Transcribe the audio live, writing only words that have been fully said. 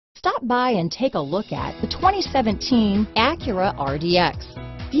Stop by and take a look at the 2017 Acura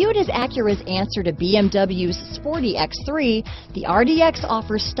RDX. Viewed as Acura's answer to BMW's sporty X3, the RDX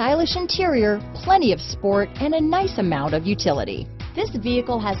offers stylish interior, plenty of sport, and a nice amount of utility. This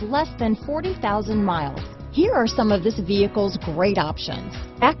vehicle has less than 40,000 miles. Here are some of this vehicle's great options: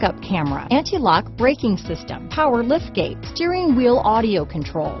 backup camera, anti-lock braking system, power liftgate, steering wheel audio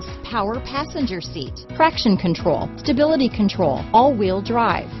controls, power passenger seat, traction control, stability control, all-wheel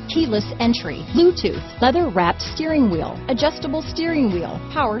drive, keyless entry, Bluetooth, leather-wrapped steering wheel, adjustable steering wheel,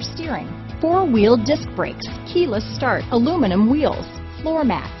 power steering, four-wheel disc brakes, keyless start, aluminum wheels, floor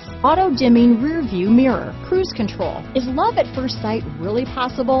mats, auto-dimming rear-view mirror, cruise control. Is love at first sight really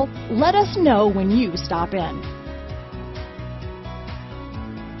possible? Let us know when you stop in.